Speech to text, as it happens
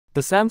The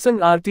Samsung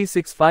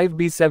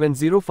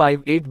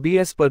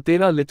RT65B7058BS per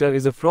tera-liter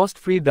is a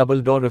frost-free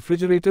double-door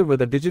refrigerator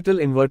with a digital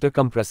inverter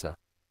compressor.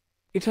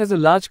 It has a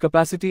large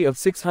capacity of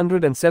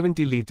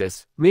 670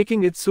 liters,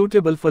 making it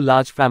suitable for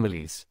large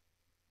families.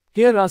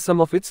 Here are some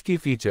of its key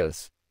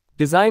features.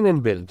 Design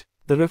and build.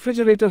 The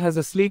refrigerator has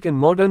a sleek and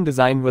modern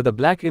design with a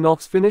black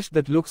inox finish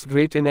that looks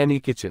great in any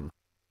kitchen.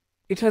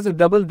 It has a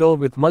double door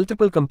with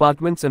multiple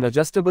compartments and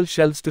adjustable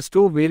shelves to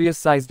store various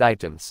sized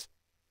items.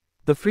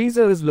 The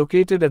freezer is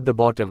located at the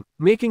bottom,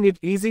 making it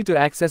easy to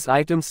access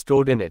items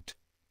stored in it.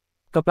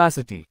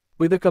 Capacity.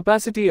 With a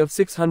capacity of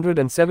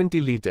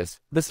 670 liters,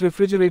 this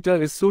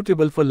refrigerator is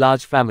suitable for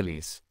large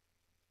families.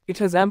 It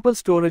has ample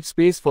storage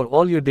space for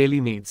all your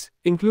daily needs,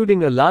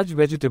 including a large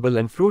vegetable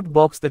and fruit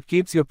box that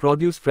keeps your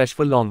produce fresh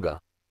for longer.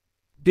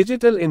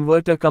 Digital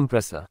inverter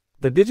compressor.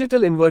 The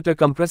digital inverter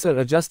compressor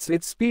adjusts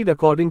its speed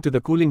according to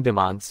the cooling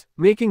demands,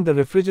 making the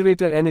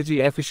refrigerator energy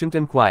efficient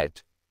and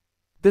quiet.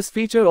 This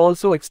feature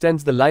also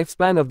extends the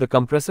lifespan of the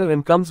compressor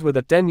and comes with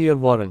a 10-year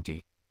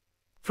warranty.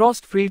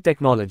 Frost-free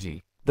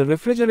technology. The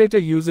refrigerator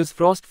uses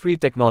frost-free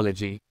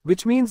technology,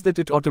 which means that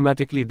it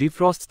automatically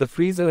defrosts the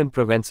freezer and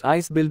prevents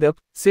ice buildup,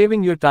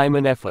 saving your time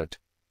and effort.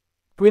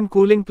 Twin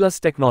Cooling Plus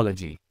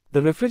technology.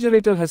 The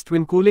refrigerator has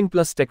Twin Cooling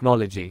Plus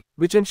technology,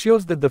 which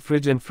ensures that the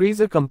fridge and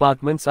freezer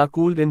compartments are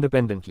cooled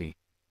independently.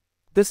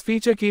 This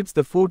feature keeps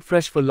the food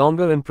fresh for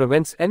longer and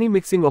prevents any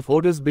mixing of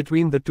odors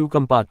between the two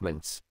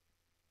compartments.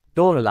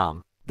 Door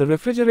alarm. The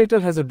refrigerator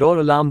has a door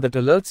alarm that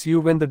alerts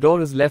you when the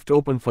door is left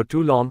open for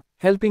too long,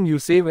 helping you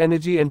save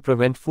energy and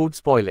prevent food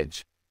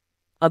spoilage.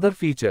 Other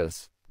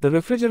features. The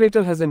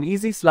refrigerator has an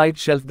easy slide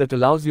shelf that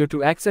allows you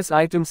to access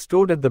items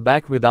stored at the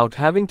back without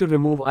having to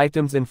remove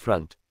items in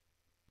front.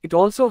 It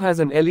also has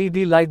an LED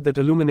light that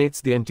illuminates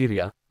the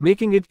interior,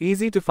 making it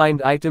easy to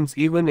find items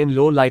even in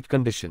low light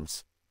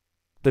conditions.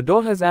 The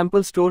door has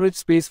ample storage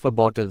space for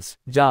bottles,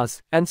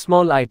 jars, and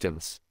small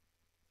items.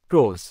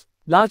 Pros.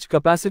 Large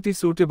capacity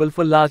suitable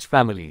for large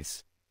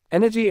families.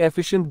 Energy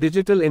efficient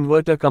digital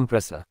inverter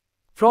compressor.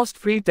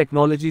 Frost-free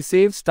technology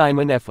saves time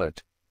and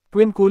effort.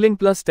 Twin Cooling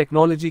Plus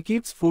technology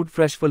keeps food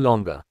fresh for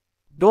longer.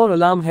 Door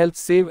alarm helps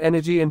save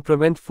energy and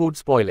prevent food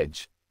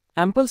spoilage.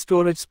 Ample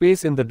storage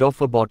space in the door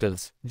for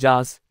bottles,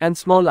 jars, and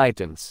small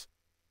items.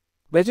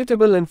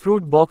 Vegetable and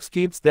fruit box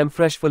keeps them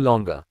fresh for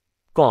longer.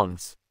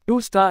 Cons.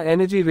 2-star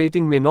energy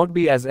rating may not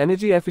be as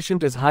energy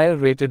efficient as higher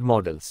rated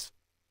models.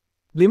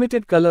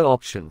 Limited color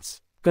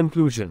options.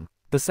 Conclusion.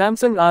 The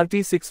Samsung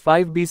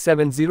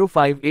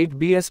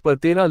RT65B7058BS per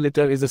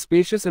tera-liter is a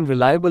spacious and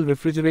reliable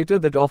refrigerator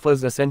that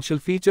offers essential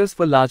features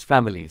for large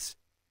families.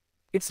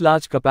 Its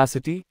large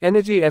capacity,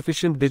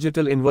 energy-efficient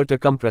digital inverter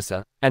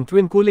compressor, and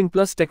Twin Cooling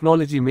Plus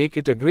technology make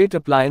it a great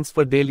appliance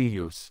for daily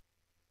use.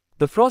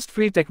 The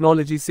frost-free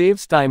technology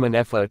saves time and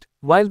effort,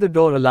 while the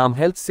door alarm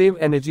helps save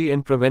energy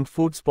and prevent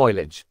food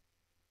spoilage.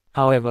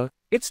 However,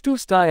 its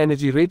 2-star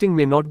energy rating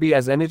may not be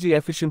as energy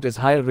efficient as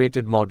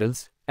higher-rated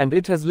models, and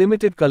it has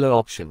limited color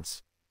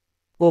options.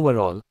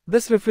 Overall,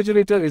 this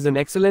refrigerator is an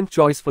excellent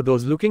choice for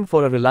those looking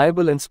for a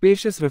reliable and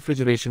spacious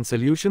refrigeration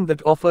solution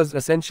that offers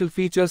essential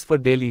features for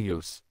daily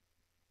use.